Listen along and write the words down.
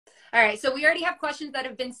All right, so we already have questions that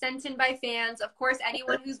have been sent in by fans. Of course,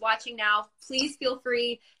 anyone who's watching now, please feel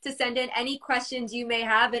free to send in any questions you may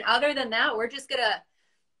have. And other than that, we're just going to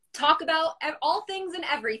talk about all things and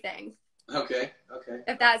everything. Okay.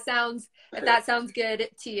 If that sounds good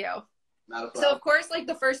to you. Not a problem. So, of course, like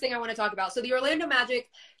the first thing I want to talk about. So the Orlando Magic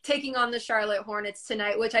taking on the Charlotte Hornets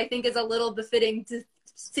tonight, which I think is a little befitting to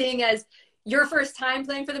seeing as your first time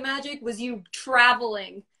playing for the Magic was you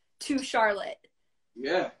traveling to Charlotte.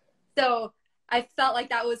 Yeah. So I felt like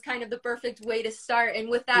that was kind of the perfect way to start. And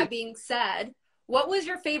with that being said, what was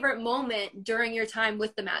your favorite moment during your time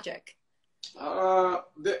with the Magic?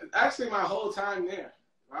 Actually, my whole time there.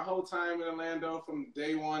 My whole time in Orlando from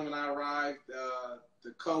day one when I arrived,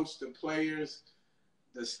 the coach, the players,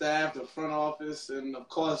 the staff, the front office, and, of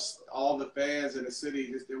course, all the fans in the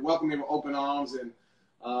city. They welcomed me with open arms. And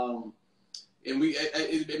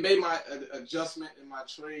it made my adjustment in my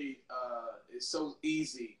trade it's so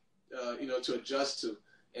easy, to adjust to.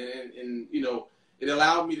 And it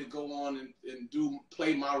allowed me to go on and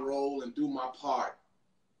play my role and do my part,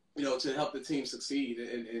 to help the team succeed.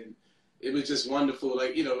 And it was just wonderful.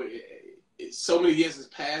 Like, so many years has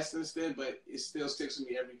passed since then, but it still sticks with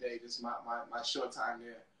me every day, just my short time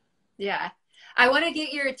there. Yeah. I want to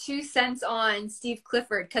get your 2 cents on Steve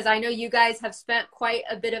Clifford, because I know you guys have spent quite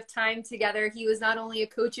a bit of time together. He was not only a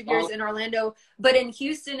coach of yours in Orlando, but in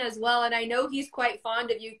Houston as well. And I know he's quite fond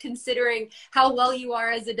of you, considering how well you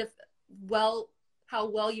are as how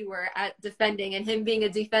well you were at defending, and him being a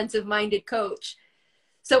defensive-minded coach.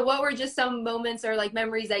 So what were just some moments or like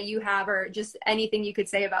memories that you have, or just anything you could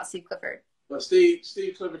say about Steve Clifford? Well, Steve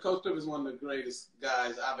Clifford, Coach Clifford is one of the greatest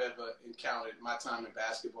guys I've ever encountered in my time in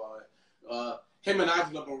basketball. Him and I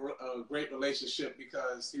developed a great relationship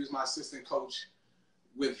because he was my assistant coach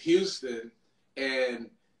with Houston, and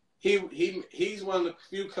he's one of the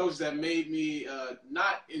few coaches that made me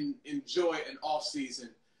not enjoy an off season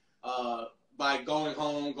by going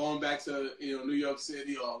home, going back to New York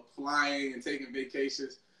City, or flying and taking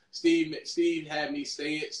vacations. Steve had me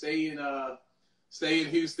stay in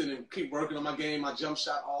Houston and keep working on my game, my jump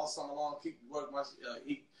shot all summer long. Keep working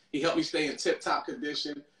he helped me stay in tip-top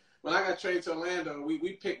condition. When I got traded to Orlando, we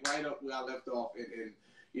picked right up where I left off, and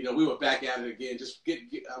we were back at it again.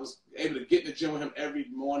 I was able to get in the gym with him every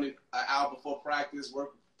morning, an hour before practice,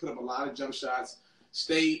 put up a lot of jump shots,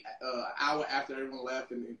 stay an hour after everyone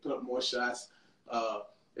left, and put up more shots.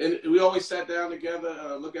 And we always sat down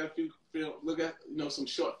together, look at some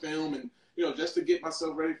short film, and just to get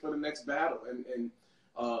myself ready for the next battle. And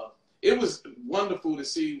it was wonderful to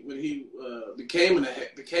see when he became a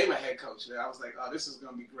head coach. I was like, oh, this is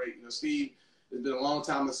going to be great. Steve has been a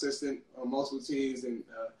long-time assistant on multiple teams, and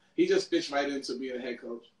he just fits right into being a head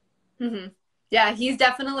coach. Mm-hmm. Yeah, he's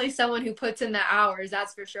definitely someone who puts in the hours,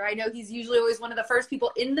 that's for sure. I know he's usually always one of the first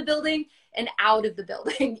people in the building and out of the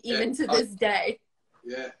building, even to this day.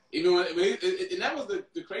 Yeah, even and that was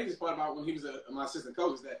the craziest part about when he was my assistant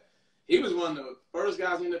coach, is that he was one of the first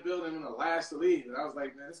guys in the building and the last to leave. And I was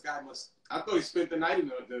like, man, this guy I thought he spent the night in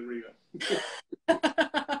the arena.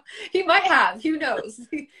 He might have. Who knows?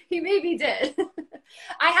 He maybe did.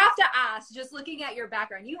 I have to ask, just looking at your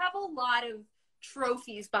background, you have a lot of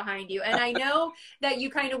trophies behind you. And I know that you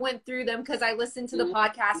kind of went through them because I listened to the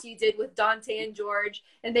podcast you did with Dante and George,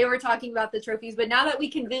 and they were talking about the trophies. But now that we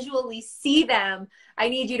can visually see them, I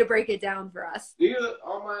need you to break it down for us. These are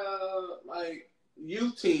all my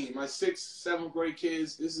youth team, my 6th, 7th grade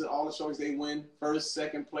kids. This is all the trophies they win,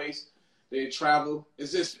 1st, 2nd place. They travel.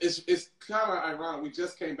 It's kind of ironic. We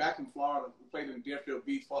just came back from Florida. We played in Deerfield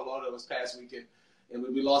Beach, Fort Lauderdale this past weekend, and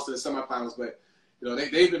we lost in the semifinals. But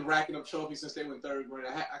they've been racking up trophies since they were in 3rd grade.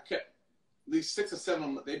 I kept at least 6 or 7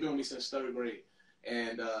 of them. They've been with me since 3rd grade.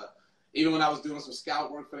 And even when I was doing some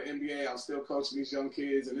scout work for the NBA, I was still coaching these young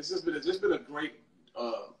kids. And it's just been a great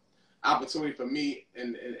opportunity for me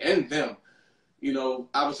and them.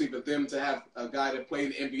 Obviously for them to have a guy that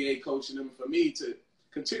played in the NBA coaching them, for me to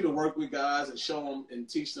continue to work with guys and show them and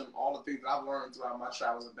teach them all the things that I've learned throughout my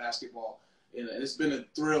travels in basketball. And it's been a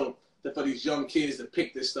thrill for these young kids to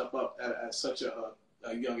pick this stuff up at such a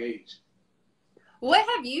young age. What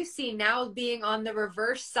have you seen now, being on the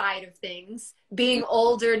reverse side of things, being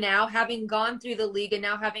older now, having gone through the league and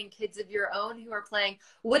now having kids of your own who are playing?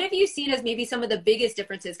 What have you seen as maybe some of the biggest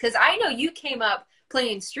differences? Because I know you came up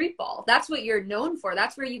playing street ball. That's what you're known for.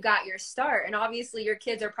 That's where you got your start. And obviously your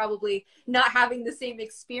kids are probably not having the same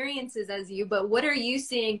experiences as you, but what are you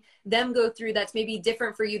seeing them go through that's maybe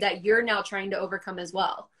different for you that you're now trying to overcome as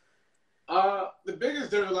well? The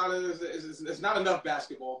biggest difference a lot of this is it's not enough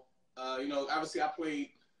basketball. Obviously I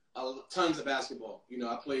played tons of basketball.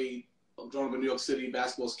 I played growing up in New York City,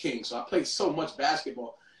 basketball's king. So I played so much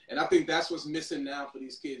basketball. And I think that's what's missing now for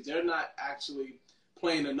these kids. They're not actually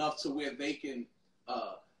playing enough to where they can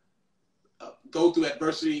go through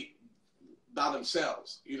adversity by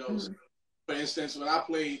themselves. You know, Mm-hmm. for instance, when I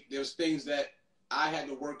played, there's things that I had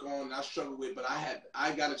to work on and I struggled with, but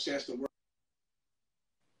I got a chance to work.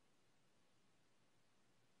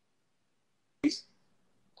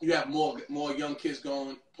 You have more young kids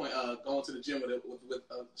going to the gym with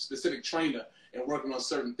a specific trainer and working on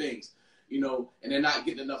certain things, you know, and they're not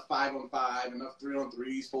getting enough 5-on-5, enough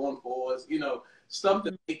 3-on-3s, 4-on-4s, you know, stuff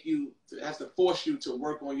that has to force you to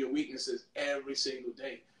work on your weaknesses every single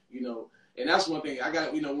day, you know. And that's one thing I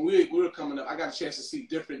got, you know, when we were coming up, I got a chance to see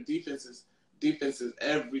different defenses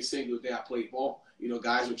every single day I played ball. You know,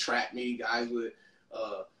 guys would trap me, guys would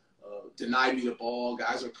deny me the ball,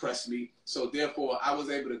 guys would press me. So therefore, I was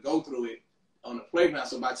able to go through it on the playground.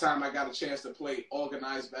 So by the time I got a chance to play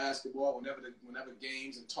organized basketball, whenever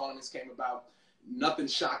games and tournaments came about, nothing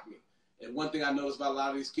shocked me. And one thing I noticed about a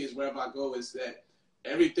lot of these kids wherever I go is that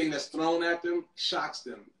everything that's thrown at them shocks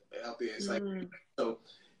them out there. It's like, so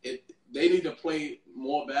they need to play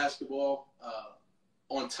more basketball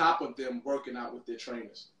on top of them working out with their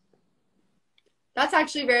trainers. That's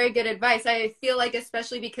actually very good advice. I feel like,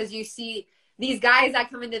 especially because you see these guys that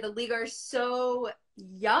come into the league are so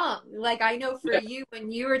young. Like, I know for you,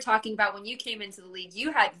 when you were talking about when you came into the league,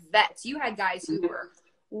 you had vets, you had guys who were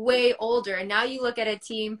way older, and now you look at a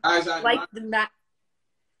team like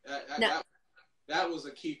that was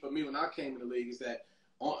a key for me when I came in the league, is that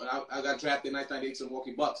I got drafted in 1998 to the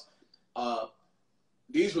Milwaukee Bucks.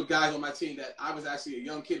 These were guys on my team that I was actually a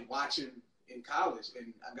young kid watching in college,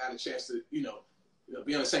 and I got a chance to, you know,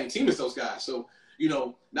 be on the same team as those guys. So, you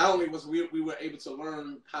know, not only was we were able to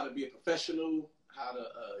learn how to be a professional, how to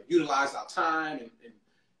utilize our time and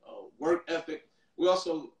work ethic, we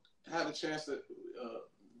also had a chance to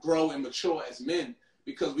grow and mature as men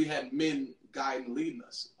because we had men guiding and leading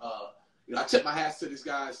us. You know, I tip my hats to these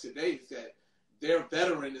guys today that their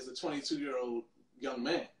veteran is a 22-year-old young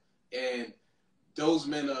man. And those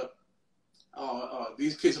men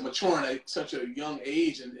these kids are maturing at such a young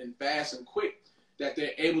age and fast and quick that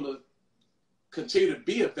they're able to continue to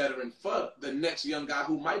be a veteran for the next young guy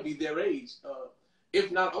who might be their age,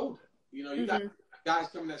 if not older. You know, you got guys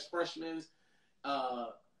coming as freshmen,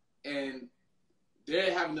 and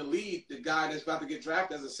they're having to lead the guy that's about to get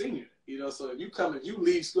drafted as a senior. You know, so if you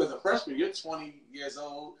leave school as a freshman, you're 20 years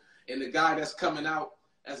old, and the guy that's coming out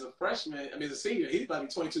as a freshman, I mean, as a senior, he's about to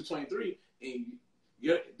be 22, 23, and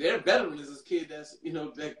their veteran is this kid that's, you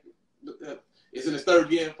know, that is in his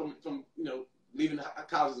third year from you know, leaving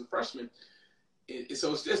college as a freshman.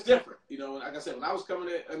 So it's just different. You know, like I said, when I was coming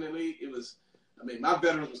in the league, it was, I mean, my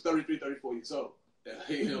veterans was 33, 34 years old.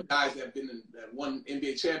 You know, guys that won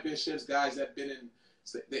NBA championships, guys that been in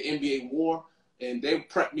the NBA war, and they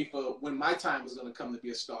prepped me for when my time was going to come to be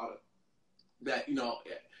a starter. That, you know,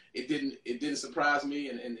 it didn't surprise me,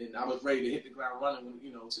 and I was ready to hit the ground running when,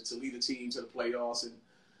 you know, to lead the team to the playoffs. And,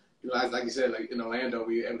 you know, like you said, like in Orlando,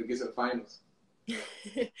 we were able to get to the finals.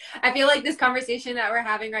 I feel like this conversation that we're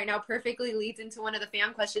having right now perfectly leads into one of the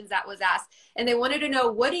fan questions that was asked. And they wanted to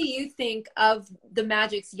know, what do you think of the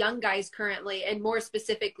Magic's young guys currently, and more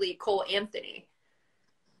specifically, Cole Anthony?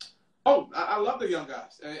 Oh, I love the young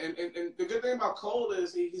guys. And the good thing about Cole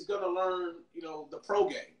is he's going to learn, you know, the pro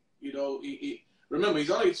game. You know, remember, he's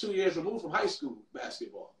only 2 years removed from high school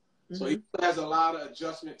basketball. So he has a lot of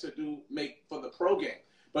adjustment to make for the pro game.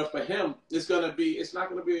 But for him, it's not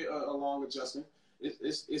going to be a long adjustment.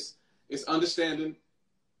 It's understanding,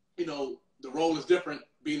 you know, the role is different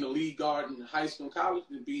being a lead guard in high school and college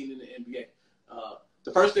than being in the NBA.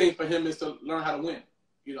 The first thing for him is to learn how to win.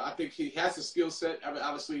 You know, I think he has the skill set. I mean,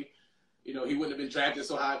 obviously, you know, he wouldn't have been drafted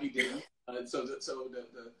so high if he didn't. So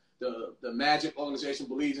the Magic organization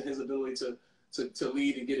believes in his ability to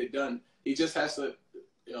lead and get it done. He just has to,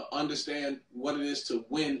 you know, understand what it is to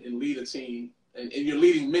win and lead a team. And you're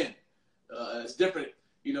leading men. It's different.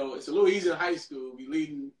 You know, it's a little easier in high school. You're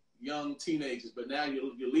leading young teenagers, but now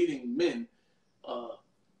you're leading men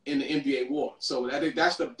in the NBA war. So I think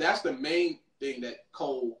that's the main thing that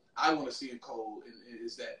I want to see in Cole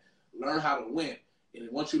is that learn how to win. And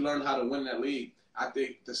once you learn how to win that league, I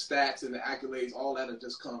think the stats and the accolades, all that will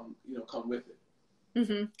just come with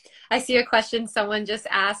it. I see a question someone just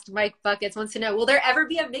asked. Mike Buckets wants to know, will there ever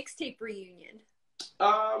be a mixtape reunion?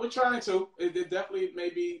 We're trying to. It definitely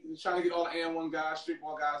maybe trying to get all the AN1 guys, street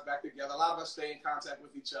ball guys back together. A lot of us stay in contact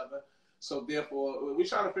with each other. So therefore, we're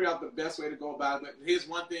trying to figure out the best way to go about it. But here's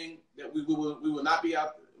one thing that we will not be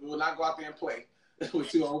out. We will not go out there and play. We're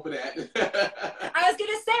too old for that. I was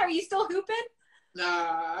gonna say, are you still hooping? Nah,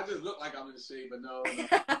 I just look like I'm in the shade, but no.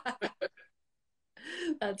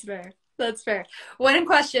 That's fair. That's fair. One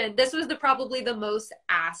question. This was probably the most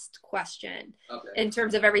asked question Okay. in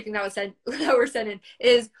terms of everything that was said that were sent in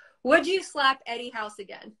is, would you slap Eddie House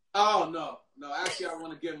again? Oh no, no. Actually, I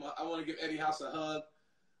want to give Eddie House a hug.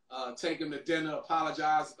 Take him to dinner.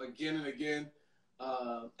 Apologize again and again,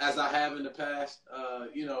 as I have in the past.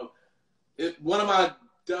 You know, one of my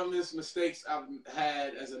dumbest mistakes I've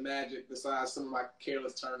had as a Magic, besides some of my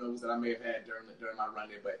careless turnovers that I may have had during my run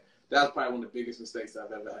there, but that was probably one of the biggest mistakes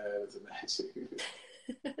I've ever had as a Magic.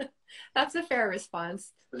 That's a fair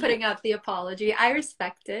response. Putting out the apology. I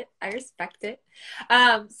respect it. I respect it.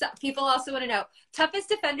 So people also want to know, toughest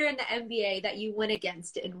defender in the NBA that you went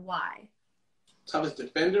against and why? Toughest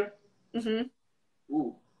defender? Mm-hmm.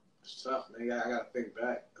 Ooh, it's tough, man. I got to think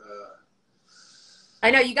back. I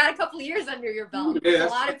know you got a couple years under your belt. Yeah, a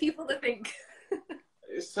lot of people to think.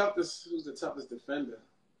 It's tough. Who's the toughest defender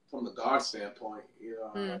from the guard standpoint?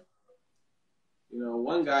 You know,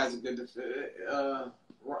 one guy's a good defender.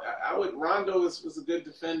 Rondo was a good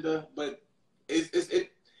defender, but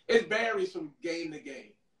it varies from game to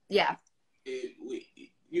game. Yeah.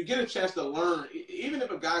 You get a chance to learn. Even if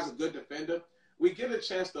a guy's a good defender, we get a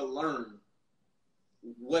chance to learn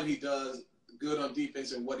what he does good on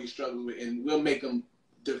defense and what he struggles with, and we'll make him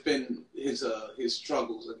defend his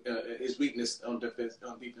struggles, his weakness on defense.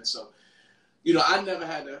 So, you know, I never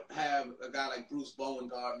had to have a guy like Bruce Bowen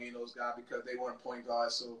guard me and those guys because they weren't point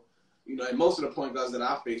guards. So, you know, and most of the point guards that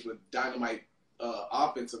I faced were dynamite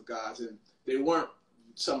offensive guys, and they weren't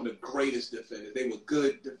some of the greatest defenders. They were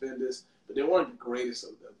good defenders, but they weren't the greatest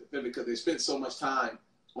of the defenders because they spent so much time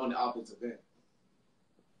on the offensive end.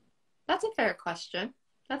 That's a fair question.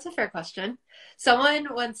 That's a fair question.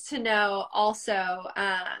 Someone wants to know also,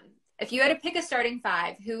 if you had to pick a starting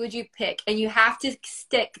five, who would you pick? And you have to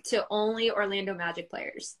stick to only Orlando Magic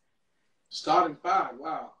players. Starting five,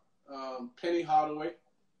 wow. Penny Hardaway.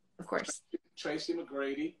 Of course. Tracy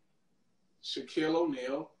McGrady. Shaquille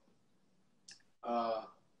O'Neal.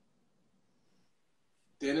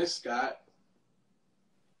 Dennis Scott.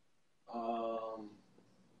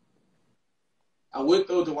 I would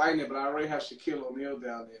throw Dwight in there, but I already have Shaquille O'Neal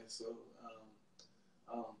down there. So,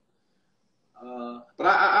 but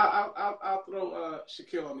I'll throw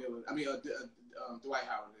Shaquille O'Neal in. I mean, Dwight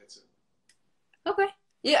Howard there too. Okay.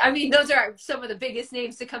 Yeah, I mean, those are some of the biggest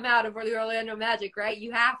names to come out of the Orlando Magic, right?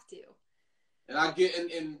 You have to. And I get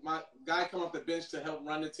and my guy come off the bench to help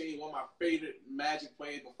run the team. One of my favorite Magic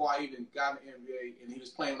players before I even got in the NBA, and he was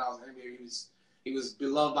playing when I was in the NBA. He was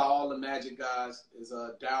beloved by all the Magic guys. Is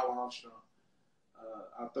Darryl Armstrong.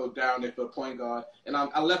 I'll throw down there for a point guard, and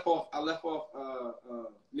I left off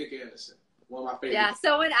Nick Anderson, one of my favorites. Yeah,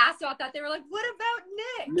 someone asked about that. They were like, "What about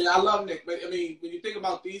Nick?" Yeah, I love Nick, but I mean, when you think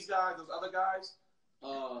about these guys, those other guys,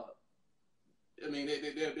 I mean,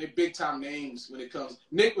 they're big time names when it comes.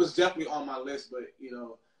 Nick was definitely on my list, but you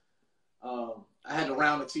know, I had to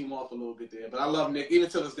round the team off a little bit there. But I love Nick, even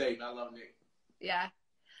to this day. I love Nick. Yeah.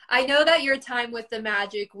 I know that your time with the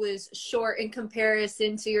Magic was short in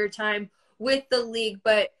comparison to your time with the league,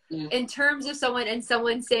 but in terms of someone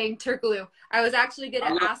saying Turkoglu, I was actually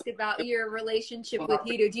going to ask about your relationship with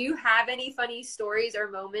Hedo. Do you have any funny stories or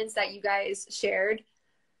moments that you guys shared?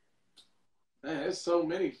 Man, there's so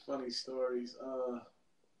many funny stories.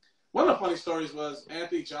 One of the funny stories was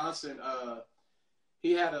Anthony Johnson.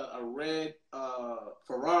 He had a red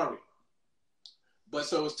Ferrari, but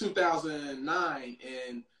so it was 2009,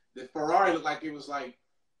 and the Ferrari looked like it was like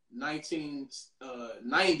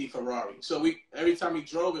 1990 Ferrari. So every time he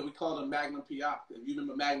drove it, we called him Magnum PI. If you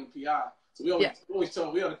remember Magnum PI, so we always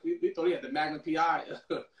told we thought he had the Magnum PI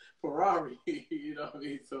Ferrari. You know what I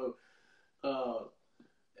mean? So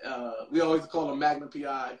we always call him Magnum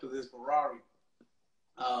PI because it's Ferrari.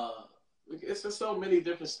 It's just so many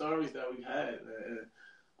different stories that we've had.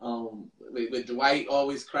 With Dwight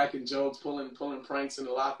always cracking jokes, pulling pranks in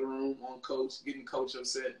the locker room on coach, getting coach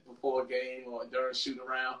upset before a game or during shoot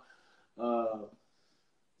around.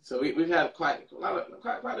 So we've had quite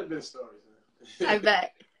a bit of stories. I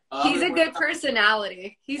bet. He's a good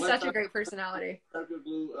personality. He's such a great personality.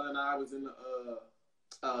 Blue and I was in the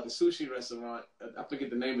sushi restaurant. I forget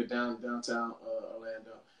the name of downtown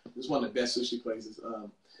Orlando. It was one of the best sushi places.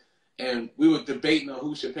 And we were debating on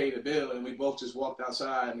who should pay the bill, and we both just walked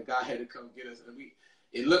outside, and the guy had to come get us. And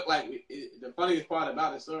it looked like the funniest part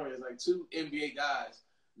about the story is like two NBA guys,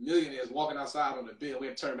 millionaires, walking outside on the bill. We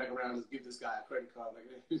had to turn back around and just give this guy a credit card.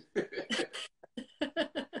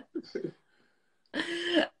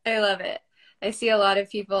 I love it. I see a lot of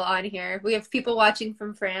people on here. We have people watching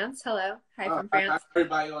from France. Hello. Hi from France.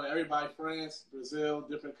 Everybody on it. Everybody, France, Brazil,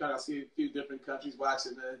 different countries. I see a few different countries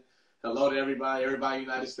watching. Hello to everybody. Everybody in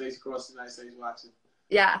the United States, across the United States watching.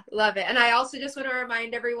 Yeah, love it. And I also just want to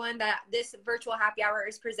remind everyone that this virtual happy hour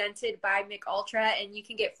is presented by McUltra, and you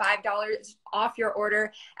can get $5 off your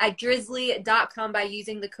order at drizzly.com by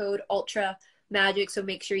using the code Ultra Magic. So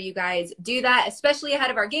make sure you guys do that, especially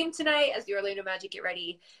ahead of our game tonight as the Orlando Magic get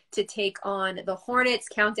ready to take on the Hornets.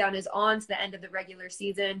 Countdown is on to the end of the regular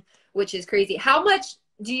season, which is crazy. How much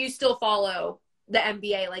do you still follow the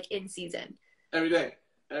NBA like in season? Every day.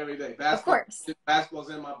 Every day. Of course. Basketball's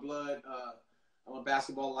in my blood. I'm a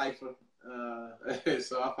basketball lifer,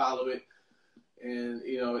 so I follow it. And,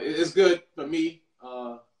 you know, it's good for me.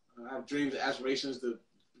 I have dreams and aspirations to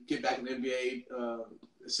get back in the NBA,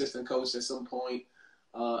 assistant coach at some point.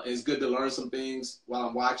 It's good to learn some things while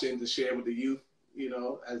I'm watching, to share with the youth, you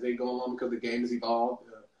know, as they go along, because the game has evolved.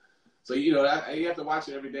 So, you know, you have to watch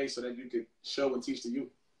it every day so that you can show and teach the youth.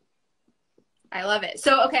 I love it.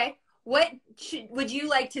 So, okay, what would you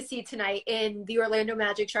like to see tonight in the Orlando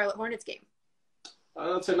Magic Charlotte Hornets game?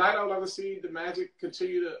 Tonight, I would like to see the Magic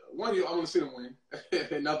continue to – I want to see them win.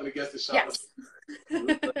 Nothing against the Charlotte.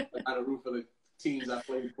 Yes. I root for the teams I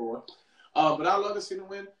played for. But I'd love to see them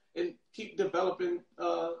win and keep developing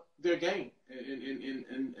their game.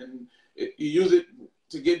 And you use it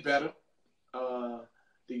to get better. The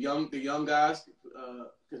young guys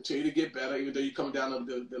continue to get better, even though you're coming down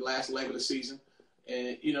to the last leg of the season.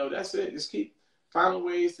 And, you know, that's it. Just keep finding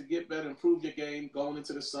ways to get better, improve your game going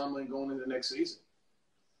into the summer and going into the next season.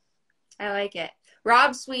 I like it.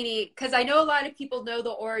 Rob Sweeney, because I know a lot of people know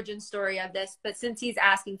the origin story of this, but since he's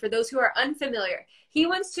asking, for those who are unfamiliar, he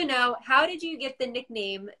wants to know, how did you get the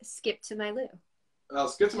nickname Skip to My Lou?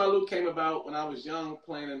 Skip to My Lou came about when I was young,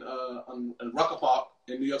 playing in Rucker Park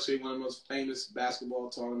in New York City, one of the most famous basketball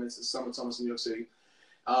tournaments, the summer tournaments in New York City.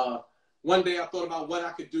 One day I thought about what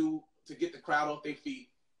I could do to get the crowd off their feet.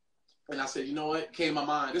 And I said, you know what? It came to my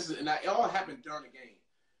mind. It all happened during the game.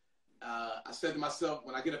 I said to myself,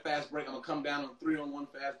 when I get a fast break, I'm going to come down on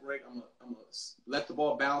 3-on-1 fast break. I'm going to let the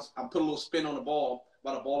ball bounce. I put a little spin on the ball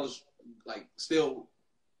while the ball is, like, still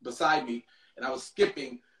beside me. And I was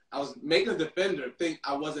skipping. I was making the defender think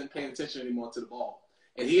I wasn't paying attention anymore to the ball.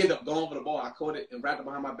 And he ended up going for the ball. I caught it and wrapped it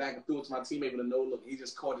behind my back and threw it to my teammate with a no-look. He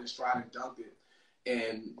just caught it in stride and dunked it.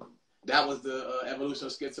 And that was the evolution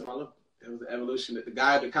of Skip to My Lou. It was the evolution. The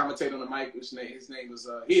guy, the commentator on the mic, his name was,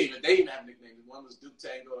 they even have nicknames. One was Duke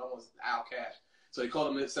Tango, the other was Al Cash. So they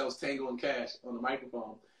called themselves Tango and Cash on the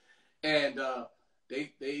microphone. And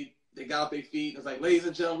they got off their feet. And it was like, ladies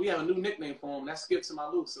and gentlemen, we have a new nickname for him. That's Skip to My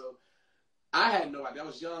Lou. So I had no idea. I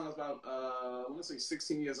was young. I was about, I want to say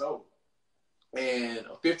 16 years old. And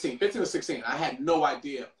 15 or 16. I had no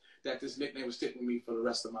idea that this nickname was sticking with me for the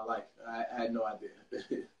rest of my life. I had no idea.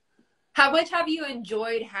 How much have you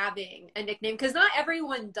enjoyed having a nickname? Because not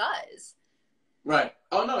everyone does. Right.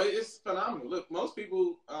 Oh, no, it's phenomenal. Look, most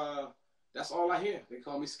people, that's all I hear. They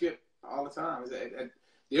call me Skip all the time.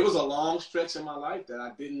 There was a long stretch in my life that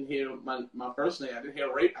I didn't hear my first name. I didn't hear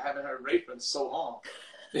Rafer. I haven't heard Rafer in so long.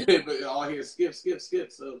 But all I hear is Skip, Skip,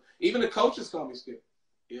 Skip. So even the coaches call me Skip.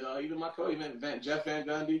 You know, even my coach, even Jeff Van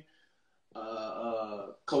Gundy,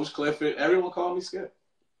 Coach Clifford, everyone called me Skip.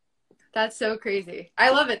 That's so crazy. I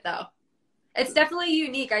love it, though. It's definitely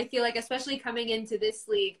unique, I feel like, especially coming into this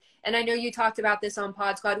league. And I know you talked about this on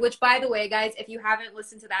Pod Squad, which, by the way, guys, if you haven't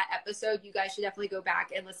listened to that episode, you guys should definitely go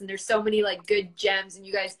back and listen. There's so many, like, good gems, and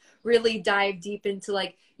you guys really dive deep into,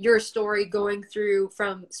 like, your story going through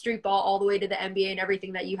from street ball all the way to the NBA and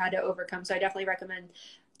everything that you had to overcome. So I definitely recommend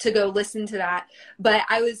to go listen to that. But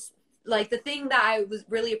I was, like, the thing that I was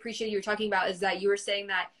really appreciating you were talking about is that you were saying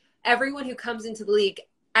that everyone who comes into the league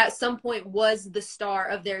at some point was the star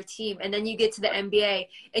of their team. And then you get to the NBA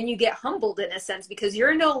and you get humbled in a sense because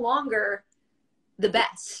you're no longer the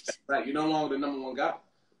best. Right. You're no longer the number one guy.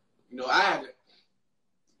 You know, I'll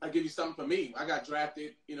give you something for me. I got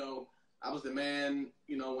drafted, you know, I was the man,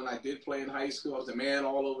 you know, when I did play in high school. I was the man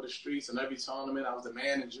all over the streets in every tournament. I was the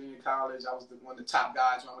man in junior college. I was one of the top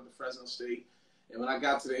guys when I went to Fresno State. And when I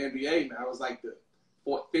got to the NBA, man, I was like the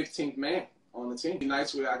 15th man on the team.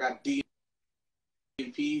 Nights where I got DMPs.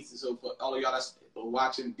 So for all of y'all that's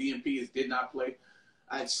watching, DMPs did not play.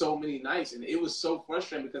 I had so many nights, and it was so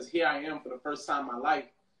frustrating because here I am for the first time in my life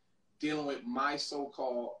dealing with my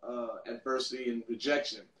so-called adversity and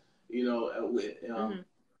rejection, you know,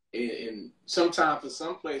 and sometimes for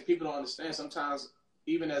some players, people don't understand. Sometimes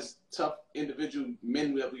even as tough individual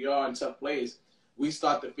men that we are and tough players, we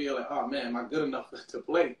start to feel like, oh, man, am I good enough to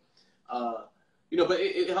play? You know, but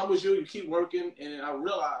it humbles you. You keep working, and I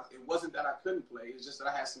realized it wasn't that I couldn't play. It's just that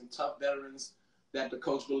I had some tough veterans that the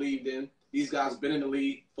coach believed in. These guys been in the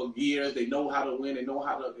league for years. They know how to win. They know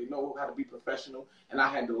how to be professional, and I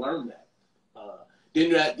had to learn that.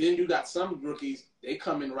 Then you got some rookies, they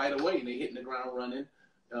come in right away and they hitting the ground running.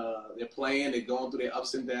 They're playing, they're going through their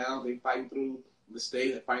ups and downs, they fighting through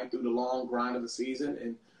mistakes, they're fighting through the long grind of the season,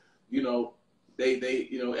 and you know,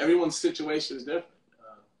 everyone's situation is different.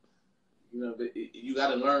 You got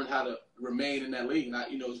to learn how to remain in that league. And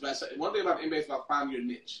one thing about the NBA is about finding your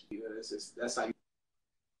niche. That's how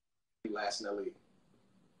you last in that league.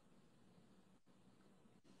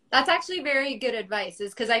 That's actually very good advice,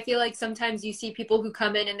 is because I feel like sometimes you see people who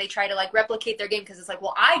come in and they try to like replicate their game because it's like,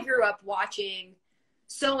 well, I grew up watching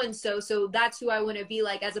so-and-so, so that's who I want to be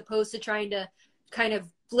like, as opposed to trying to kind of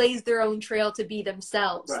blaze their own trail to be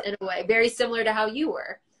themselves in a way. Very similar to how you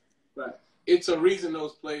were. Right. It's a reason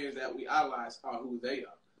those players that we idolize are who they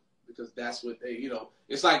are, because that's what they,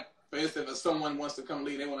 it's like, for instance, if someone wants to come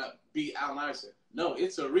lead, they want to be Al Iverson. No,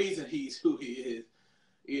 it's a reason he's who he is.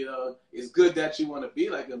 It's good that you want to be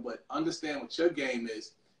like him, but understand what your game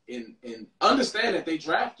is, and understand that they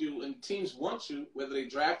draft you and teams want you, whether they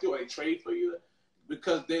draft you or they trade for you,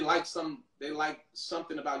 because they like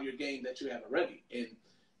something about your game that you have already, and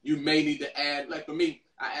you may need to add. Like for me,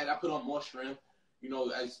 I put on more strength.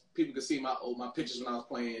 As people can see my pictures when I was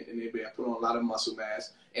playing in the NBA, I put on a lot of muscle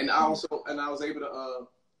mass, and I was able to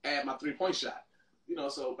add my 3-point shot.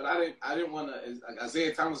 But I didn't want to. Like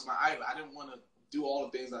Isaiah Thomas is my idol. I didn't want to do all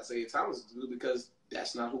the things Isaiah Thomas do, because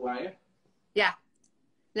that's not who I am. Yeah.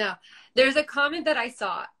 No. There's a comment that I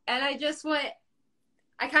saw, and I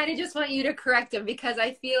kind of just want you to correct him, because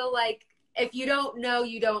I feel like if you don't know,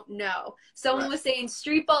 you don't know. Someone was saying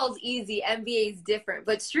street ball is easy, NBA is different,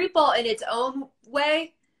 but street ball in its own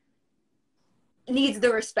way needs the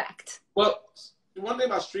respect. Well, one thing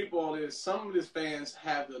about street ball is some of his fans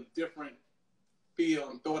have a different feel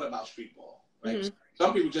and thought about street ball. Right? Mm-hmm.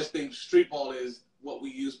 Some people just think street ball is what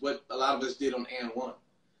a lot of us did on and one,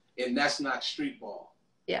 and that's not street ball.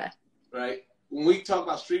 Yeah. Right? When we talk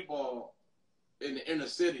about street ball in the inner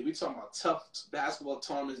city, we talk about tough basketball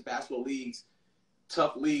tournaments, basketball leagues,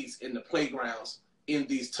 tough leagues in the playgrounds in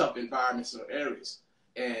these tough environments or areas.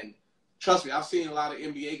 And trust me, I've seen a lot of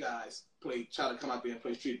NBA guys try to come out there and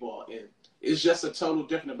play street ball, and it's just a total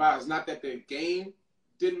different environment. It's not that their game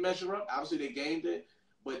didn't measure up. Obviously, their game did,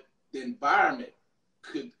 but the environment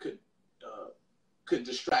could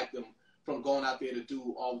distract them from going out there to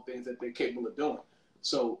do all the things that they're capable of doing.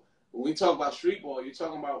 So when we talk about street ball, you're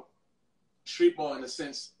talking about street ball in the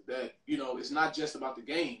sense that, it's not just about the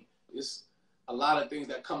game. It's a lot of things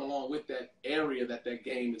that come along with that area that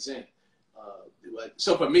game is in.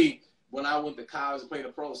 So for me, when I went to college and played the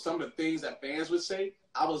pros, some of the things that fans would say,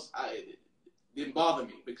 it didn't bother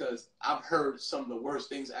me, because I've heard some of the worst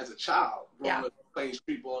things as a child growing up playing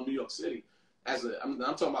street ball in New York City. I'm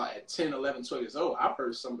talking about at 10, 11, 12 years old, I've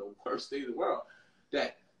heard some of the worst things in the world.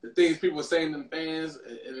 That the things people were saying to the fans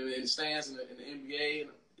in the stands in the NBA, it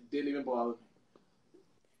didn't even bother me.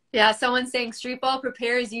 Yeah, someone saying street ball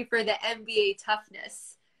prepares you for the NBA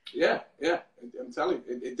toughness. Yeah. I'm telling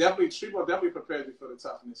you, street ball definitely prepares you for the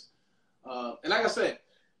toughness. And like I said,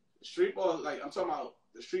 street ball, like I'm talking about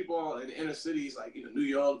the street ball in the inner cities, like New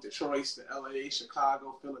York, Detroit, LA,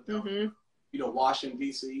 Chicago, Philadelphia, Washington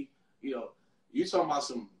D.C. You're talking about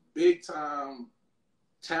some big time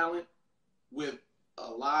talent with a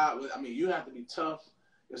lot. You have to be tough.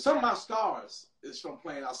 Some of my scars is from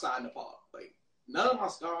playing outside in the park. Like, none of my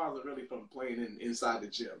scars are really from playing inside the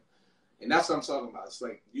gym. And that's what I'm talking about. It's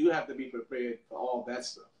like, you have to be prepared for all that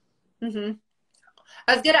stuff. Mm-hmm.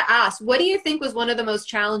 I was going to ask, what do you think was one of the most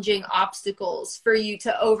challenging obstacles for you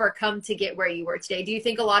to overcome to get where you were today? Do you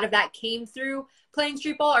think a lot of that came through playing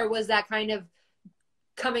street ball, or was that kind of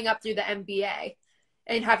coming up through the NBA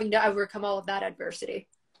and having to overcome all of that adversity?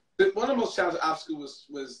 One of the most challenging obstacles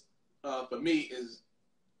was for me is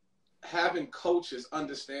having coaches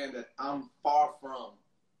understand that I'm far from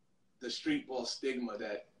the street ball stigma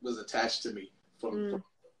that was attached to me.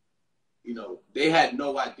 They had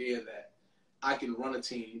no idea that I can run a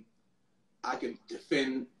team, I can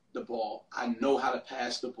defend the ball, I know how to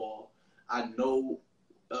pass the ball, I know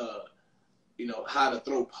how to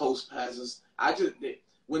throw post passes.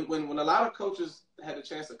 When a lot of coaches had a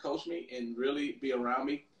chance to coach me and really be around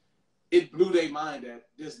me, it blew their mind that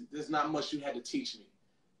there's not much you had to teach me,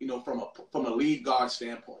 from a lead guard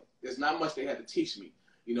standpoint. There's not much they had to teach me.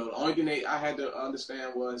 The only thing I had to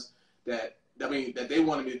understand was that they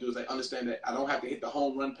wanted me to do is understand that I don't have to hit the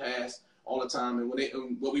home run pass all the time. And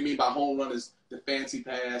what we mean by home run is the fancy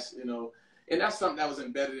pass, and that's something that was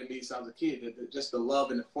embedded in me since I was a kid, just the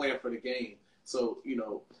love and the flair for the game. So,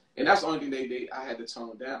 and that's the only thing I had to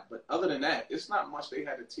tone down. But other than that, it's not much they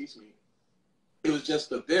had to teach me. It was just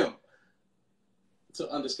for them to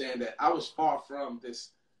understand that I was far from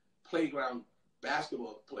this playground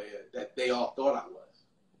basketball player that they all thought I was.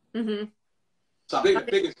 Mm-hmm. So I think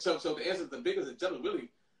the biggest, so the answer, the biggest adjustment really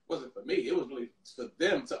wasn't for me. It was really for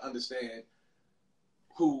them to understand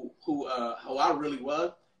who I really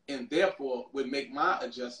was, and therefore would make my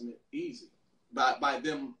adjustment easy by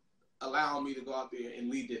them allowing me to go out there and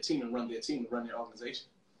lead their team and run their organization.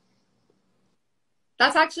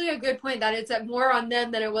 That's actually a good point, that it's more on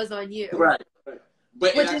them than it was on you. Right. Right.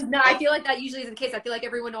 But which is not, I feel like that usually is the case. I feel like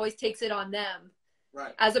everyone always takes it on them.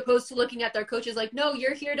 Right. As opposed to looking at their coaches like, no,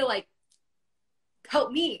 you're here to like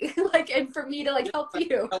help me. Like, and for me to like help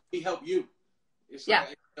you. Help me help you. It's like,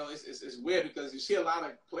 you know, it's weird because you see a lot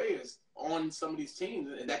of players on some of these teams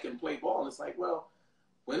and that can play ball. And it's like, well,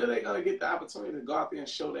 when are they going to get the opportunity to go out there and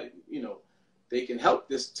show that, you know, they can help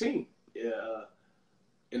this team?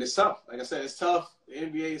 And it's tough. Like I said, it's tough. The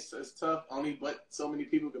NBA is tough. Only but so many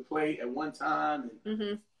people can play at one time.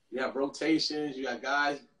 And you have rotations. You got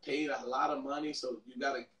guys paid a lot of money. So you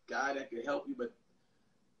got a guy that can help you. But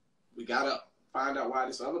we got to find out why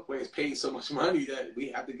this other player is paid so much money that we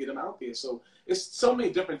have to get him out there. So it's so many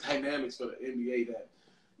different dynamics for the NBA that,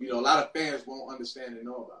 you know, a lot of fans won't understand and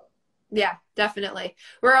know about. Yeah, definitely.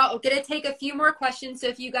 We're all going to take a few more questions. So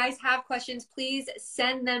if you guys have questions, please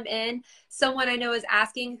send them in. Someone I know is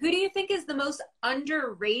asking, who do you think is the most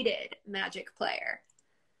underrated Magic player?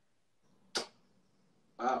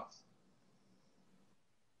 Wow.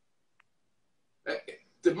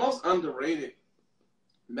 The most underrated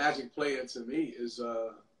Magic player to me is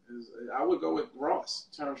I would go with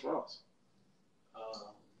Terrence Ross.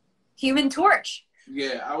 Human Torch.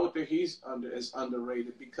 Yeah, I would think he's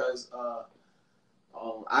underrated because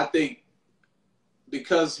I think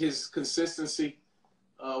because his consistency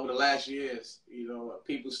over the last years, you know,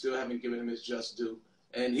 people still haven't given him his just due,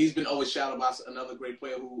 and he's been overshadowed by another great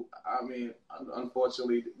player who, I mean,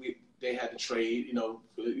 unfortunately, they had to trade,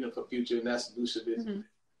 for future, and that's Vucevic.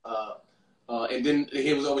 And then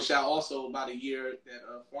he was overshadowed also by the year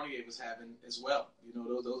that Fournier was having as well. You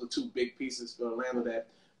know, those are two big pieces for Orlando that,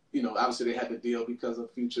 you know, obviously they had to deal because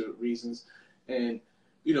of future reasons. And,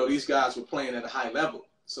 you know, these guys were playing at a high level.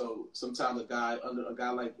 So sometimes a guy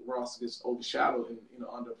like Ross gets overshadowed and, you know,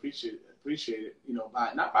 underappreciated, you know,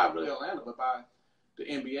 not by really Orlando, but by the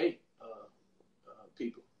NBA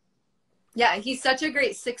people. Yeah, he's such a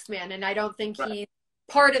great sixth man, and I don't think he's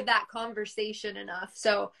part of that conversation enough.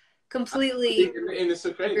 So completely. And it's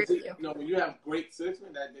so crazy. You know, when you have great sixth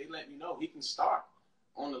men, that they let you know he can start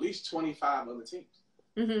on at least 25 other teams.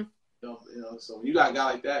 You know, so when you got a guy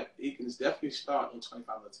like that, he can definitely start on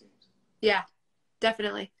 25 other teams. Yeah,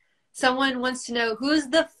 definitely. Someone wants to know who's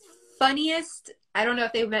the funniest. I don't know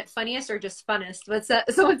if they meant funniest or just funnest, but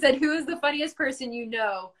someone said, who is the funniest person you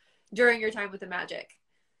know during your time with the Magic?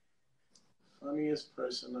 Funniest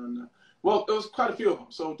person I know. Well, there was quite a few of them.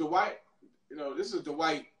 So Dwight, you know, this is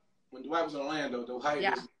Dwight. When Dwight was in Orlando, Dwight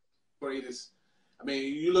was the greatest. I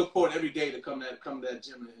mean, you look forward every day to come to that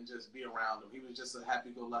gym and just be around him. He was just a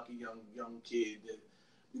happy-go-lucky young kid. That,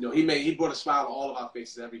 you know, he brought a smile to all of our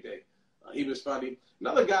faces every day. He was funny.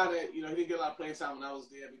 Another guy that, you know, he didn't get a lot of playing time when I was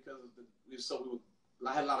there because of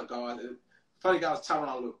I had a lot of guards. Funny guy was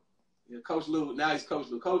Tyronn Lue. You know, Coach Lue. Now he's Coach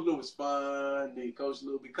Lue. Coach Lue was funny. Coach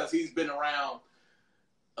Lue, because he's been around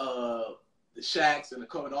the Shaqs and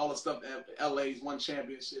all the stuff that LA's won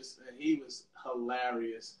championships, and he was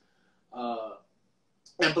hilarious.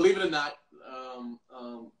 And believe it or not,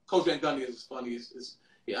 Coach Van Gundy is as funny as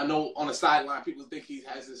I know on the sideline, people think he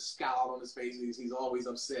has this scowl on his face. He's always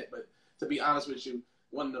upset. But to be honest with you,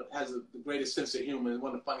 has the greatest sense of humor and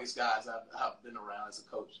one of the funniest guys I've been around as a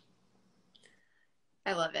coach.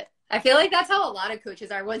 I love it. I feel like that's how a lot of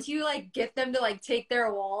coaches are. Once you like get them to like take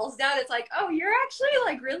their walls down, it's like, oh, you're actually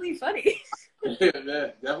like really funny.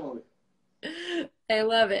 Yeah, definitely. I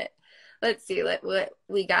love it. Let's see what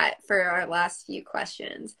we got for our last few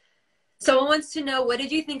questions. Someone wants to know, what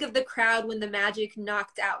did you think of the crowd when the Magic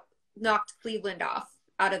knocked Cleveland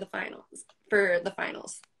out of the finals for the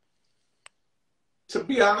finals? To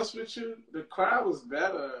be honest with you, the crowd was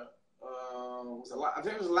better. I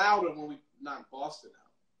think it was louder when we knocked Boston out.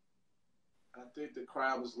 I think the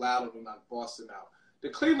crowd was louder when we knocked Boston out. The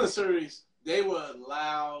Cleveland series, they were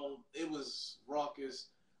loud. It was raucous.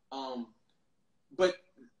 But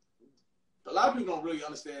a lot of people don't really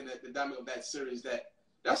understand that the dynamic of that series.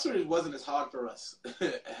 That series wasn't as hard for us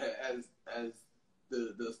as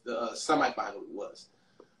the semifinal was.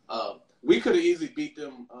 We could have easily beat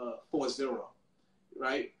them 4-0,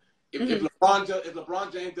 right? If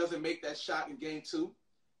LeBron James doesn't make that shot in Game 2,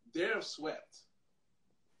 they're swept.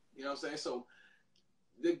 You know what I'm saying? So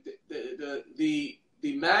the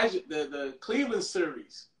Magic, the Cleveland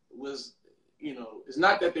series was, you know, it's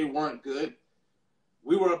not that they weren't good,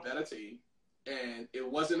 we were a better team, and it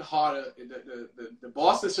wasn't harder. The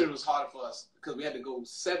Boston series was harder for us because we had to go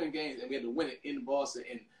 7 games and we had to win it in Boston.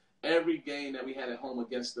 And every game that we had at home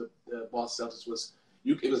against the Boston Celtics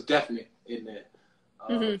it was definite in there.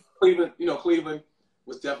 Cleveland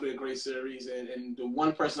was definitely a great series, and the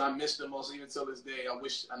one person I miss the most, even till this day, I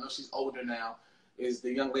know she's older now, is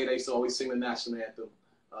the young lady that used to always sing the national anthem.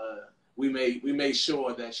 We made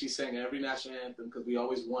sure that she sang every national anthem because we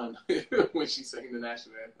always won when she sang the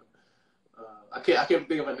national anthem. I can't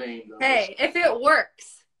think of her name though. Hey, if it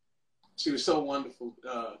works. She was so wonderful,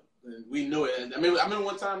 and we knew it. I remember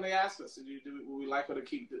one time they asked us, would we like her to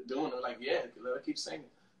keep doing it? We're like, yeah, let her keep singing.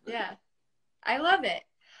 Yeah, I love it.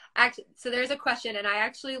 Actually, so there's a question, and I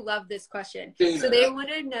actually love this question. Dang, so they want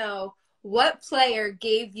to know, what player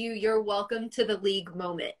gave you your welcome to the league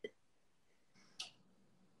moment?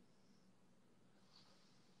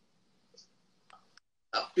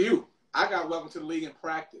 A few. I got welcome to the league in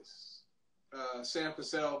practice. Sam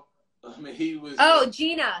Cassell. He was. Oh,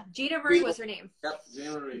 Gina. Gina Marie was her name. Yep,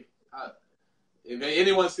 Gina Marie. If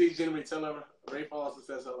anyone sees Gina Marie, tell her Rafer also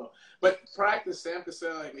says hello. But practice, Sam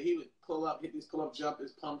Cassell, he would hit these pull-up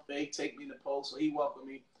jumpers, pump fake, take me in the post, so he welcomed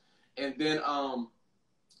me. And then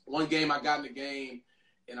one game I got in the game,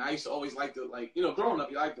 and I used to always like to, growing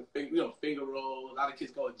up, you like to finger roll. A lot of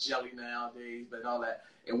kids call it jelly nowadays, but all that.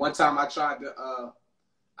 And one time I tried to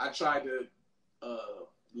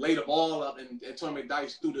lay the ball up, and Tony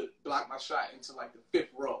McDyess blocked my shot into like the 5th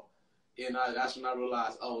row. And that's when I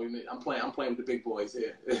realized, I'm playing with the big boys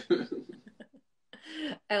here.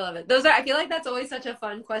 I love it. I feel like that's always such a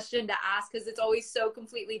fun question to ask because it's always so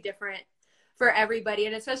completely different for everybody.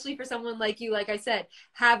 And especially for someone like you, like I said,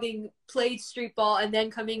 having played street ball and then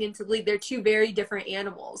coming into the league, they're 2 very different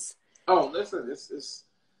animals. Oh, listen, it's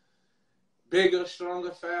bigger,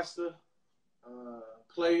 stronger, faster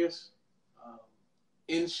players,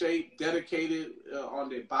 in shape, dedicated on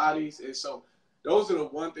their bodies. And so those are the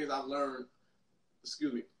one things I've learned,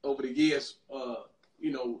 over the years, the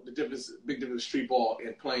big difference of street ball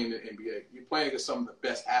and playing in the NBA. You're playing against some of the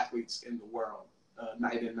best athletes in the world,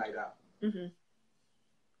 night in, night out. Mm-hmm.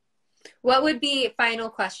 Final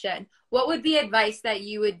question, what would be advice that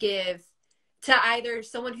you would give to either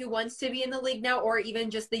someone who wants to be in the league now or even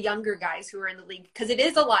just the younger guys who are in the league? Because it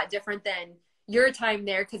is a lot different than your time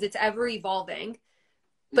there because it's ever evolving,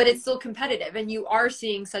 but it's still competitive, and you are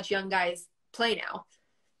seeing such young guys play now.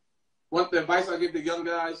 The advice I give the young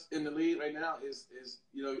guys in the league right now is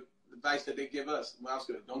the advice that they give us.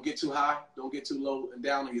 Don't get too high, don't get too low and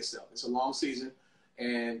down on yourself. It's a long season,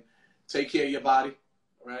 and take care of your body,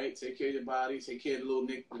 right? Take care of your body, take care of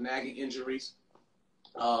the nagging injuries,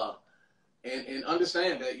 and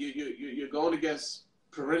understand that you're going against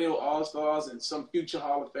perennial all-stars and some future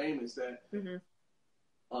Hall of Famers that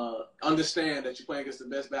understand that you're playing against the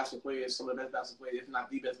best basketball players, some of the best basketball players, if not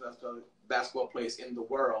the best basketball players in the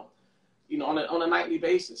world, on a nightly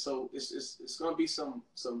basis. So it's going to be some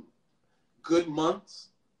good months,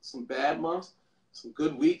 some bad months, some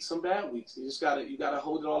good weeks, some bad weeks. You gotta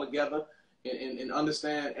hold it all together and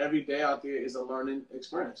understand every day out there is a learning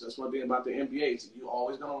experience. That's one thing about the NBA. You're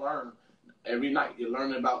always going to learn every night. You're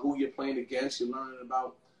learning about who you're playing against. You're learning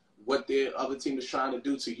about what the other team is trying to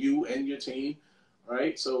do to you and your team,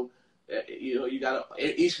 right? So, you got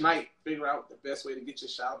to each night figure out the best way to get your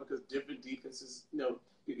shot because different defenses,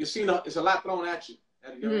 you're seeing it's a lot thrown at you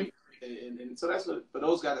at a young age. And so that's for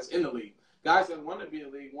those guys that's in the league. Guys that want to be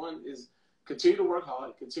in the league, one is continue to work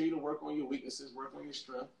hard, continue to work on your weaknesses, work on your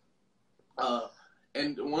strength.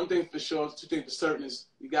 And one thing for sure, 2 things for certain is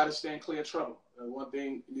you got to stand clear of trouble. One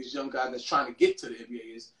thing these young guys that's trying to get to the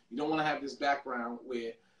NBA is you don't want to have this background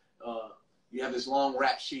where you have this long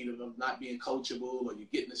rap sheet of not being coachable or you're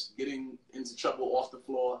getting into trouble off the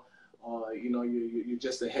floor or, you're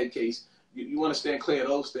just a head case. You want to stand clear of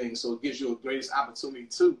those things so it gives you a greatest opportunity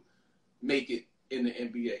to make it in the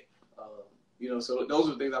NBA. So those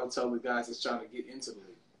are the things I would tell the guys that's trying to get into the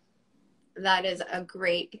league. That is a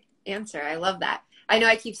great answer. I love that. I know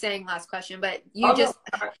I keep saying last question, but you just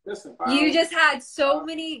had so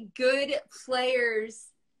many good players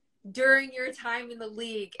during your time in the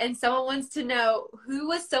league. And someone wants to know, who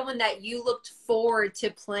was someone that you looked forward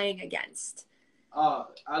to playing against?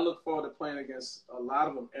 I look forward to playing against a lot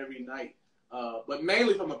of them every night. But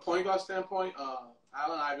mainly from a point guard standpoint,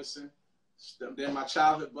 Allen Iverson, then my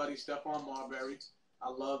childhood buddy, Stephon Marbury. I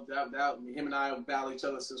love that. Him and I have battled each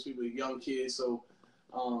other since we were young kids. So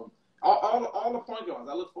all the point guards,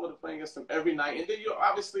 I look forward to playing against them every night. And then you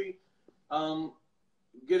obviously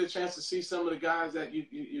get a chance to see some of the guys that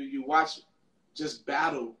you watch just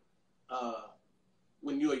battle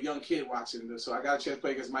when you were a young kid watching this. So I got a chance to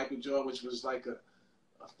play against Michael Jordan, which was like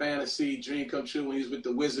a fantasy dream come true when he was with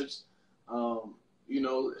the Wizards. You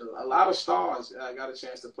know, a lot of stars I got a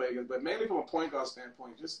chance to play against, but mainly from a point guard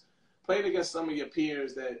standpoint, just playing against some of your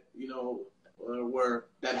peers that, you know,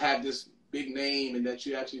 that had this big name and that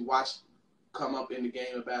you actually watched come up in the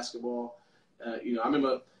game of basketball. You know, I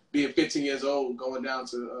remember being 15 years old, going down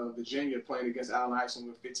to Virginia, playing against Allen Iverson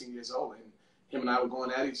when we were 15 years old, and him and I were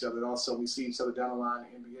going at each other, and also we see each other down the line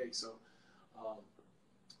in the NBA. So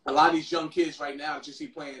a lot of these young kids right now that you see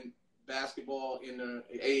playing basketball in the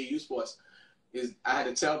AAU sports, I had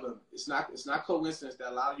to tell them, it's not coincidence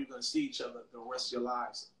that a lot of you are going to see each other the rest of your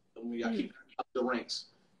lives. And when y'all keep up the ranks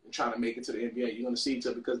and trying to make it to the NBA, you're going to see each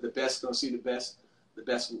other because the best is going to see the best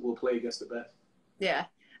will play against the best. Yeah.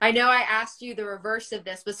 I know I asked you the reverse of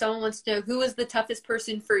this, but someone wants to know, who was the toughest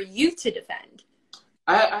person for you to defend?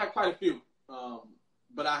 I had quite a few,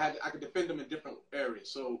 but I could defend them in different areas.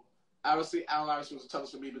 So obviously, Allen Iverson was the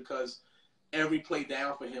toughest for me because every play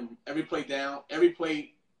down for him, every play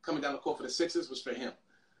coming down the court for the Sixers was for him.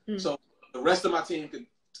 So the rest of my team could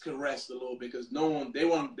rest a little bit because they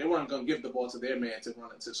weren't going to give the ball to their man to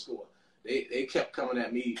run it to score. They kept coming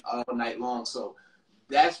at me all night long. So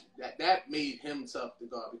that made him tough to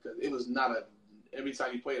guard because it was not every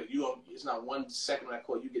time you play it, it's not 1 second on that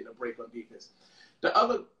court you getting a break on defense. The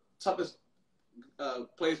other toughest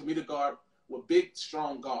players for me to guard were big,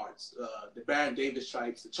 strong guards, the Baron Davis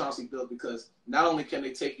types, the Chauncey Billups, because not only can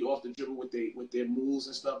they take you off the dribble with their moves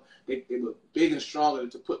and stuff, they were big and stronger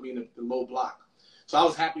to put me in the low block. So I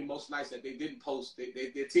was happy most nights that they didn't post.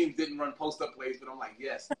 Their teams didn't run post-up plays, but I'm like,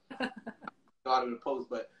 yes, guarded the post.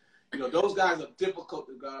 But, you know, those guys are difficult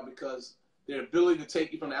to guard because their ability to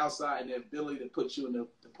take you from the outside and their ability to put you in the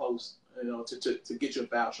post, you know, to get you in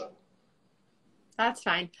foul trouble. That's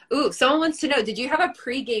fine. Ooh, someone wants to know, did you have a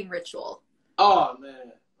pregame ritual? Oh,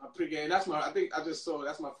 man. My pregame, that's my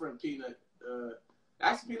friend Peanut.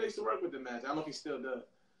 Actually, Peanut used to work with the Magic. I don't know if he still does.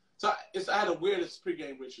 So I had a weirdest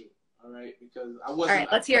pregame ritual, all right, because I wasn't. All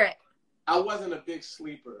right, let's hear it. I wasn't a big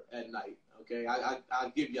sleeper at night, okay?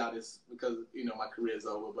 I'll give y'all this because, you know, my career is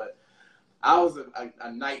over, but I was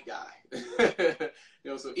a night guy.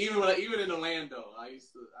 You know, so even in Orlando, I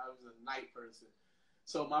was a night person.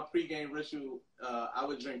 So my pregame ritual, I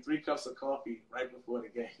would drink 3 cups of coffee right before the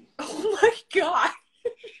game. Oh my God.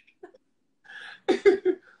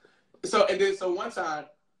 So one time,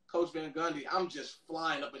 Coach Van Gundy, I'm just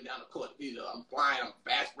flying up and down the court. You know, I'm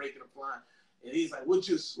fast breaking, I'm flying. And he's like, would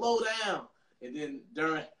you slow down? And then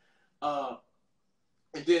at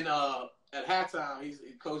halftime,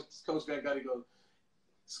 Coach Van Gundy goes,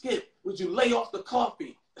 Skip, would you lay off the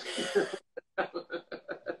coffee?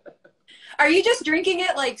 Are you just drinking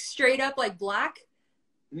it like straight up like black?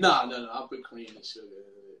 No. I'll put cream and sugar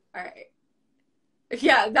in it. All right.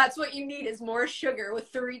 Yeah, that's what you need is more sugar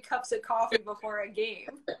with 3 cups of coffee before a game.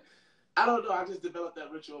 I don't know. I just developed that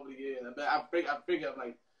ritual over the years. I figured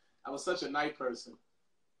like I was such a night person.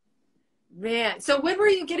 Man, so when were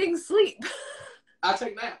you getting sleep? I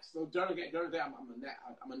take naps. So during the day, I'm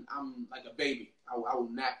like a baby. I will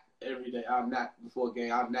nap every day. I'll nap before a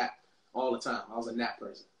game. I'll nap all the time. I was a nap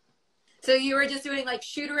person. So you were just doing like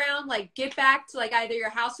shoot around, like get back to like either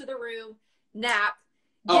your house or the room, nap,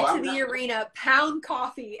 get to the arena, pound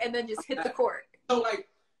coffee, and then just hit the court. So like,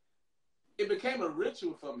 it became a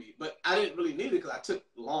ritual for me, but I didn't really need it because I took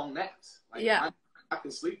long naps. Like, yeah. I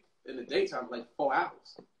could sleep in the daytime like 4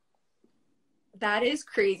 hours. That is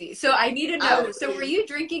crazy. So I need to know, so were you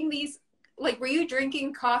drinking were you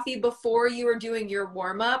drinking coffee before you were doing your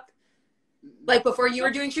warm up? Like before you were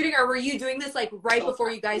doing shooting, or were you doing this like right before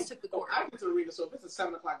you guys took the court? I get to the arena, so if it's a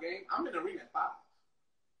 7 o'clock game, I'm in the arena at 5.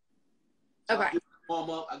 So okay. I warm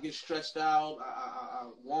up, I get stretched out, I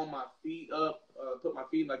warm my feet up, put my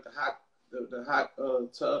feet in like the hot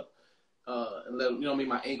tub, and let you know what I mean,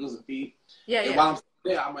 my ankles and feet. Yeah. And while I'm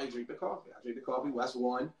there, I might drink the coffee. I drink the coffee. That's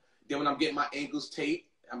 1. Then when I'm getting my ankles taped,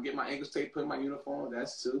 putting my uniform.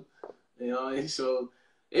 That's 2. You know, and so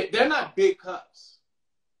they're not big cups.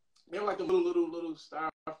 They're like the little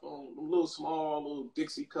styrofoam, little small, little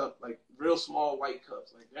Dixie cup, like real small white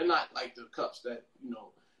cups. Like they're not like the cups that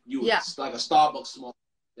like a Starbucks small.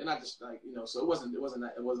 They're not just like So it wasn't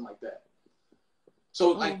like that.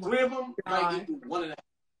 So like 3 of them might equal 1.5.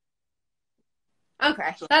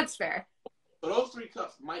 Okay, so that's fair. So those 3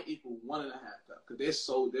 cups might equal 1.5 cups because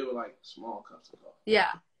they were like small cups of coffee.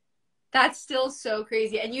 Yeah, that's still so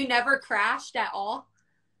crazy. And you never crashed at all?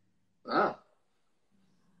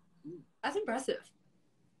 That's impressive.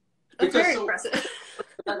 That's very impressive.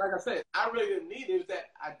 Like I said, I really didn't need it. It was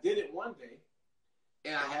that I did it one day,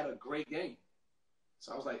 and I had a great game.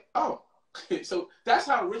 So I was like, oh. So that's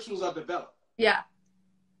how rituals are developed. Yeah.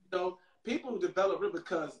 people develop it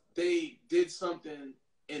because they did something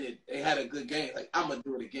in it. They had a good game. Like, I'm gonna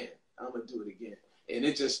do it again. I'm gonna do it again, and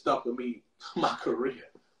it just stuck with me my career.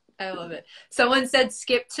 I love it. Someone said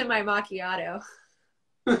skip to my macchiato.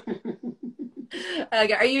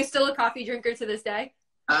 Okay. Are you still a coffee drinker to this day?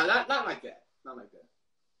 Not like that. Not like that.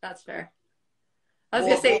 That's fair. I was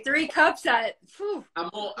gonna say 3 cups at. Whew. I'm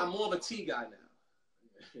more of a tea guy now.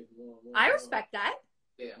 I respect that.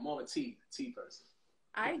 Yeah, I'm more of a tea person.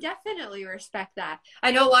 I definitely respect that.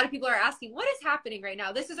 I know a lot of people are asking, what is happening right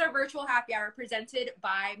now? This is our virtual happy hour presented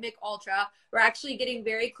by Mick Ultra. We're actually getting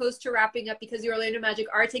very close to wrapping up because the Orlando Magic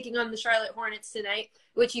are taking on the Charlotte Hornets tonight,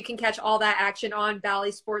 which you can catch all that action on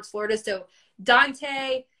Bally Sports Florida. So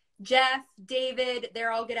Dante, Jeff, David,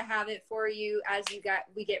 they're all going to have it for you as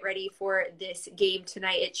we get ready for this game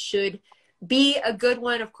tonight. It should be a good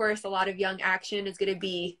one. Of course, a lot of young action is going to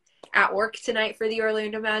be at work tonight for the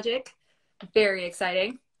Orlando Magic. Very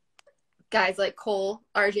exciting. Guys like Cole,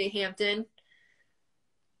 RJ Hampton,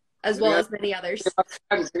 as well as many others.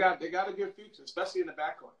 They got a good future, especially in the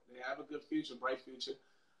backcourt. They have a good future, bright future.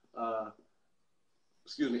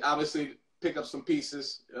 Excuse me. Obviously, pick up some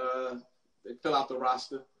pieces. They fill out the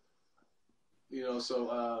roster. You know,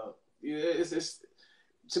 so it's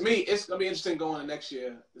to me, it's gonna be interesting going to next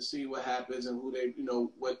year to see what happens and who they,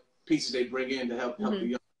 what pieces they bring in to help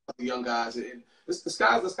the young guys. And the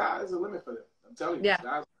sky's the limit for them. I'm telling you.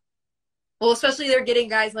 Yeah. Well, especially they're getting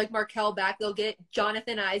guys like Markelle back. They'll get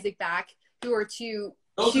Jonathan Isaac back, who are two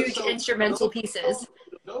huge instrumental pieces.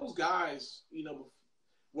 Those guys, they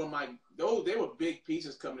were big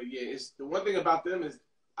pieces coming to year. It's the one thing about them is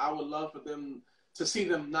I would love for them to see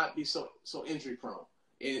them not be so injury prone.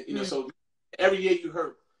 And so every year you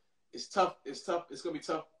hurt, it's tough. It's gonna be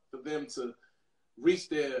tough for them to reach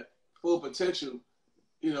their full potential.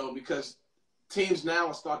 Because teams now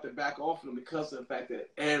will start to back off them because of the fact that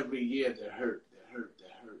every year they're hurt.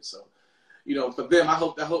 So, for them, I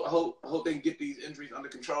hope they can get these injuries under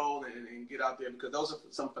control and get out there because those are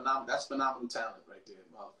phenomenal talent right there.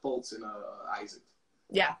 Fultz and Isaac.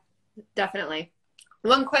 Yeah, definitely.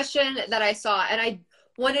 One question that I saw, and I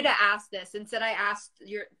wanted to ask this, instead I asked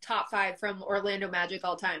your top 5 from Orlando Magic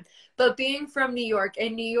all time, but being from New York,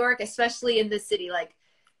 and New York, especially in the city, like,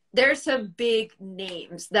 there's some big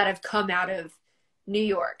names that have come out of New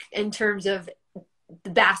York in terms of the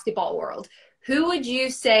basketball world. Who would you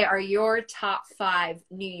say are your top 5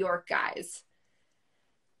 New York guys?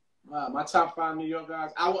 My top 5 New York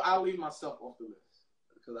guys. I'll leave myself off the list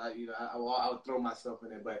because I would throw myself in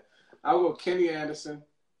there. But I'll go Kenny Anderson,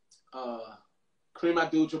 Kareem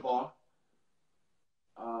Abdul-Jabbar,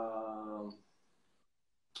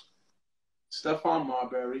 Stephon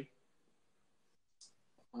Marbury.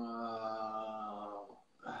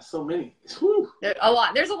 So many. Whew. There's a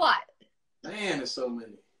lot. Man, there's so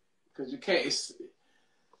many. Because you can't. It's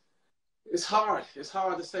hard. It's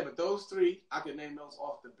hard to say. But those 3, I can name those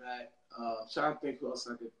off the bat. Trying to think who else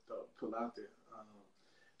I could pull out there.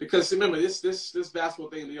 Because remember, this basketball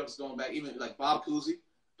thing in New York is going back. Even like Bob Cousy.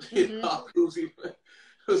 Bob Cousy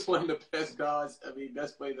was one of the best guards.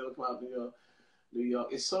 Best player that come out of New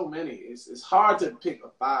York. It's so many. It's hard to pick a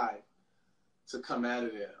 5 to come out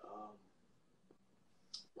of there.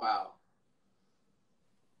 Wow.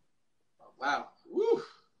 Woo.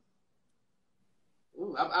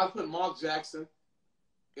 I'll put Mark Jackson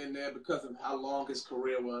in there because of how long his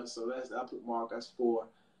career was. So I'll put Mark. That's 4.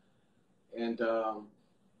 And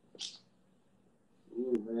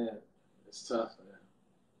man, it's tough, man.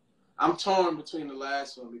 I'm torn between the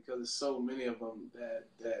last one because there's so many of them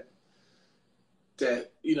that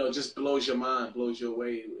just blows your mind, blows you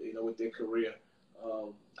away, with their career.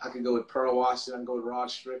 I can go with Pearl Washington. I can go with Rod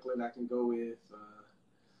Strickland. I can go with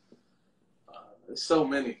there's so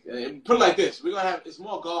many. And put it like this: it's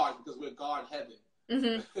more guards because we're guard heavy.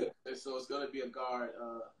 So it's gonna be a guard.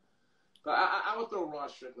 But I would throw Rod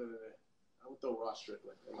Strickland in there. I would throw Rod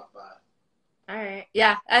Strickland in my 5. All right.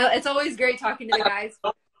 Yeah, it's always great talking to the guys.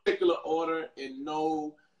 No particular order and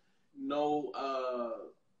no, not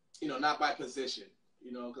by position.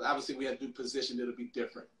 Because obviously we have to do position that'll be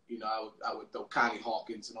different. I would throw Connie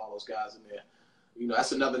Hawkins and all those guys in there.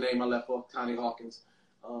 That's another name I left off, Connie Hawkins.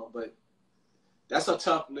 But that's a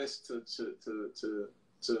tough list to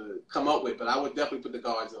come up with. But I would definitely put the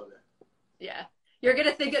guards on there. Yeah, you're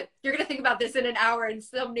gonna think about this in an hour, and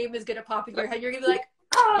some name is gonna pop in your head. You're gonna be like,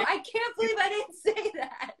 "Oh, I can't believe I didn't say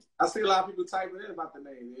that." I see a lot of people typing in about the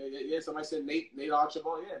name. Yeah. Somebody said Nate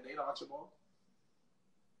Archibald. Yeah, Nate Archibald.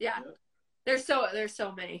 Yeah. There's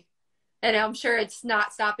so many, and I'm sure it's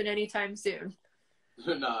not stopping anytime soon.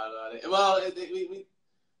 No. Well,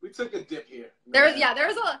 We took a dip here. There was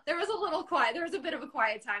a little quiet. There was a bit of a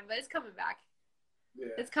quiet time, but it's coming back. Yeah.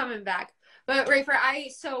 It's coming back. But Rafer, I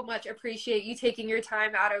so much appreciate you taking your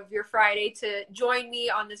time out of your Friday to join me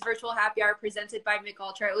on this virtual happy hour presented by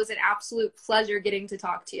McUltra. It was an absolute pleasure getting to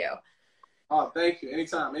talk to you. Oh, thank you.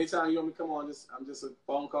 Anytime you want me to come on, I'm just a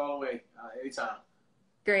phone call away. Anytime.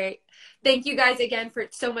 Great. Thank you guys again for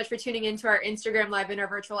so much for tuning into our Instagram Live and our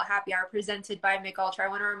virtual happy hour presented by McUltra. I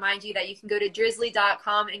want to remind you that you can go to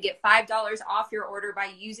drizly.com and get $5 off your order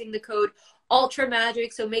by using the code Ultra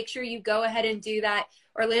Magic. So make sure you go ahead and do that.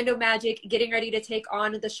 Orlando Magic getting ready to take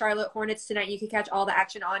on the Charlotte Hornets tonight. You can catch all the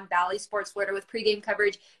action on Bally Sports Florida with pregame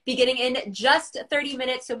coverage beginning in just 30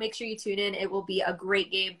 minutes. So make sure you tune in. It will be a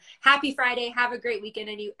great game. Happy Friday. Have a great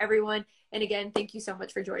weekend, everyone. And again, thank you so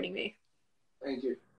much for joining me. Thank you.